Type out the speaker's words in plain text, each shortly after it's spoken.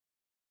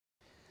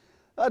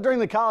During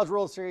the College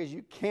World Series,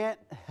 you can't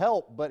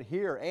help but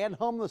hear and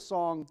hum the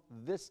song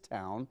This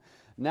Town.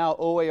 Now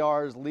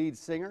O.A.R's lead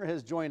singer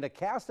has joined a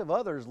cast of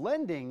others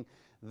lending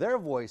their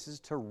voices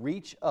to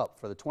reach up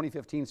for the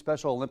 2015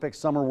 Special Olympics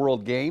Summer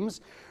World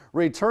Games,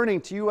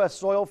 returning to U.S.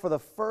 soil for the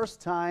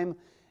first time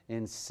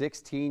in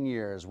 16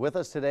 years. With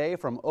us today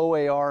from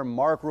O.A.R,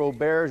 Marc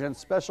Roberge, and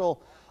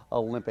Special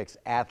Olympics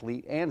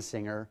athlete and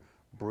singer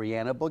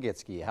Breanna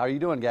Bogucki. How are you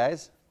doing,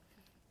 guys?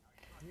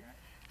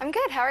 I'm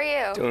good. How are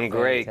you? Doing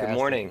great. Fantastic. Good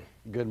morning.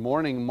 Good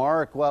morning,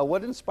 Marc. Well,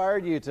 what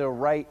inspired you to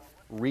write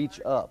Reach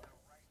Up?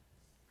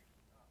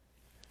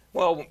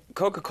 Well,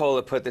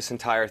 Coca-Cola put this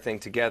entire thing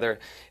together,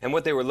 and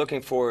what they were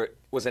looking for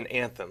was an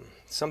anthem,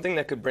 something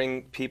that could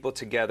bring people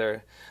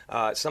together,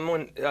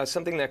 something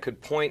that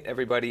could point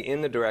everybody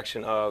in the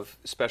direction of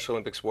Special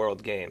Olympics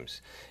World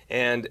Games.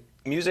 And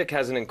music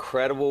has an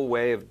incredible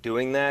way of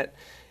doing that.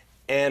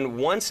 And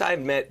once I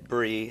met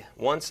Bree,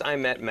 once I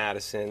met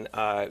Madison,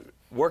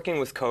 working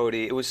with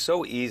Cody, it was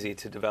so easy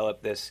to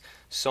develop this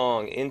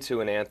song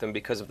into an anthem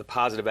because of the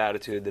positive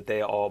attitude that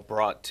they all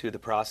brought to the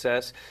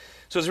process.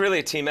 So it was really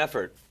a team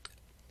effort.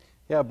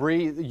 Yeah,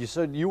 Bree, you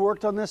said you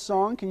worked on this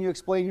song. Can you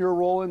explain your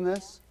role in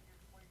this?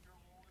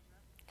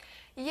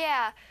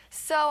 Yeah,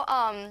 so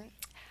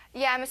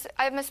yeah,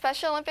 I'm a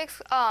Special Olympics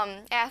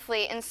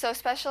athlete, and so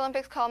Special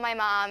Olympics called my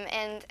mom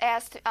and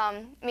asked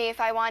me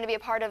if I wanted to be a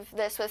part of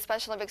this with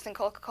Special Olympics and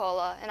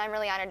Coca-Cola, and I'm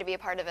really honored to be a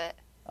part of it.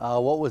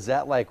 What was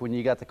that like when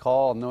you got the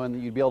call, knowing that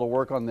you'd be able to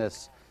work on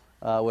this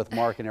with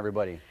Marc and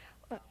everybody?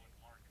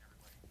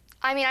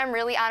 I mean, I'm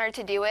really honored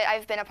to do it.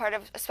 I've been a part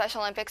of Special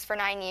Olympics for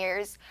 9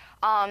 years.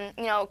 You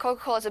know,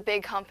 Coca-Cola is a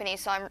big company,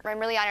 so I'm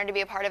really honored to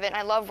be a part of it. And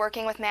I love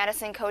working with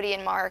Madison, Cody,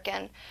 and Marc,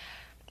 and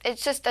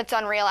it's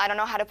unreal. I don't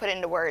know how to put it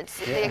into words.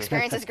 Yeah. The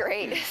experience is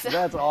great. So.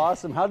 That's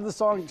awesome. How did the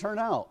song turn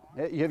out?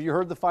 Have you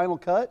heard the final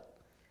cut?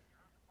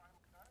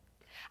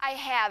 I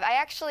have. I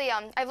actually,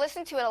 I've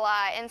listened to it a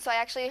lot, and so I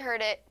actually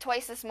heard it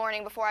twice this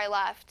morning before I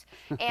left,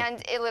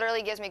 and it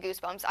literally gives me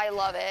goosebumps. I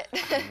love it.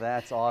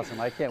 That's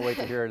awesome. I can't wait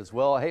to hear it as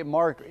well. Hey,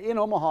 Marc, in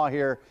Omaha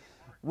here,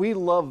 we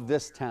love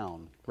this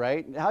town,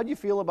 right? How do you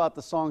feel about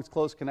the song's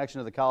close connection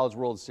to the College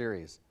World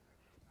Series?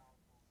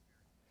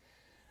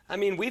 I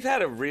mean, we've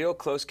had a real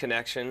close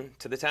connection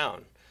to the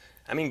town.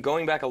 I mean,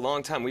 going back a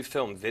long time, we've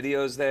filmed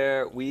videos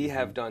there. We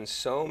have done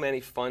so many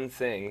fun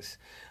things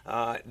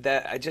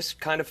that I just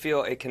kind of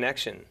feel a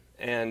connection.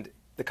 And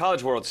the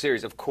College World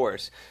Series, of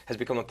course, has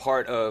become a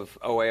part of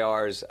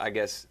O.A.R's, I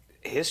guess,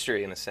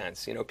 history in a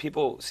sense. You know,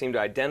 people seem to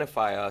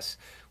identify us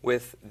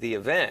with the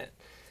event.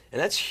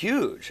 And that's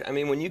huge. I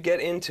mean, when you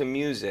get into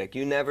music,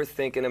 you never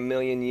think in a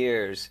million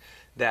years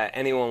that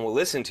anyone will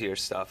listen to your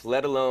stuff,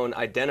 let alone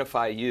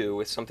identify you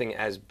with something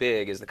as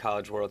big as the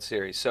College World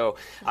Series. So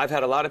I've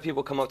had a lot of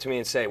people come up to me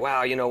and say,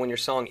 wow, you know, when your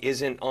song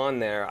isn't on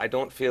there, I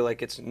don't feel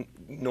like it's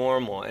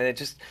normal. And it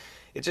just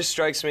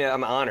strikes me,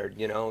 I'm honored,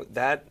 you know.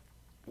 That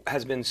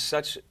has been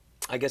such,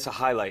 I guess, a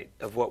highlight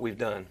of what we've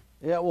done.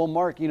 Yeah, well,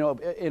 Marc, you know,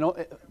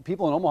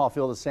 people in Omaha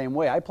feel the same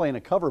way. I play in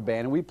a cover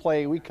band, and we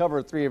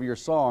cover 3 of your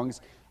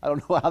songs. I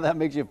don't know how that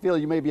makes you feel.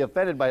 You may be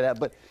offended by that,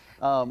 but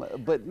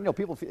you know,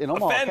 people in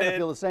Omaha kind of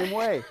feel the same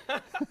way.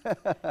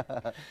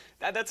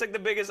 That's like the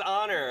biggest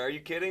honor. Are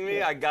you kidding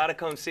me? I gotta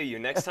come see you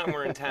next time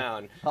we're in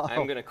town.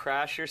 I'm gonna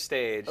crash your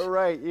stage. All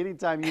right,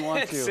 anytime you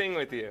want to. Sing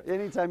with you.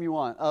 Anytime you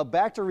want.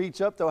 Back to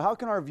Reach Up, though. How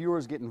can our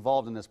viewers get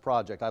involved in this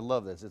project? I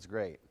love this. It's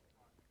great.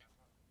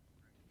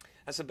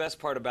 That's the best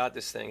part about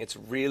this thing. It's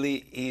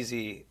really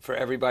easy for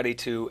everybody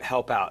to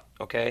help out,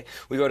 okay?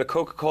 We go to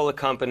Coca-Cola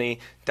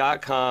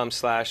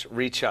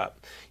Company.com/reachup.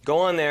 Go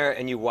on there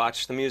and you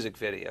watch the music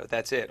video.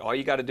 That's it. All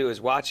you got to do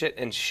is watch it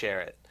and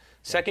share it.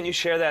 Second you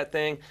share that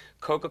thing,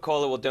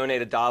 Coca-Cola will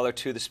donate $1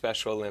 to the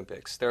Special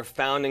Olympics. They're a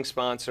founding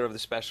sponsor of the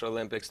Special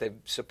Olympics. They've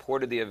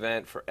supported the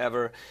event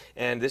forever,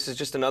 and this is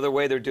just another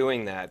way they're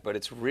doing that. But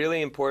it's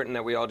really important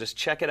that we all just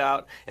check it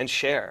out and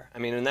share. I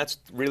mean, and that's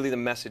really the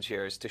message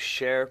here, is to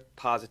share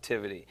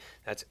positivity.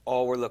 That's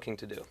all we're looking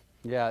to do.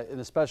 Yeah,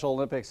 the Special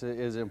Olympics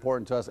is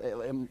important to us.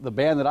 The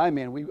band that I'm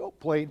in, we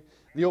played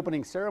the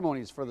opening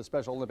ceremonies for the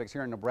Special Olympics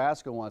here in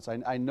Nebraska once.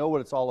 I know what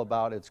it's all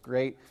about. It's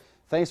great.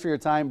 Thanks for your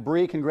time.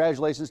 Bree,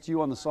 congratulations to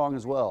you on the song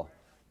as well.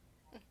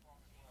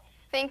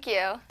 Thank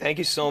you. Thank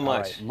you so much.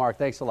 All right, Marc,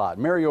 thanks a lot.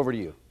 Mary, over to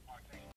you.